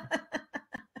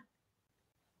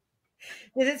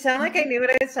 Did it sound like I knew what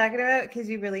I was talking about? Because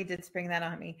you really did spring that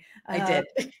on me. I did.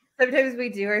 Sometimes we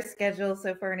do our schedule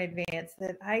so far in advance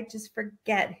that I just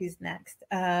forget who's next.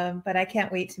 But I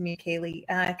can't wait to meet Kaylee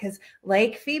because,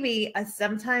 like Phoebe,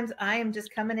 sometimes I am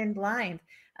just coming in blind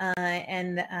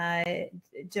and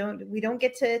we don't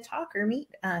get to talk or meet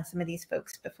some of these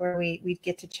folks before we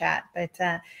get to chat. But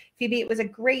Phoebe, it was a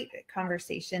great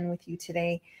conversation with you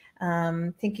today.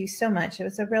 Thank you so much. It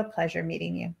was a real pleasure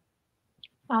meeting you.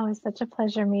 Oh, it's such a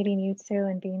pleasure meeting you too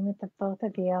and being with the both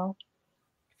of you.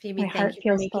 Phoebe, My thank heart you for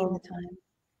feels making full. the time.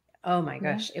 Oh my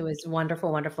gosh, it was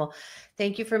wonderful, wonderful.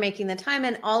 Thank you for making the time.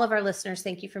 And all of our listeners,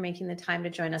 thank you for making the time to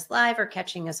join us live or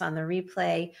catching us on the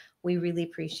replay. We really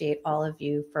appreciate all of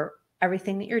you for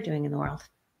everything that you're doing in the world.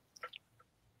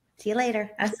 See you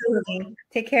later. Absolutely.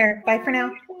 Take care. Bye for now.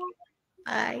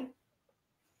 Bye.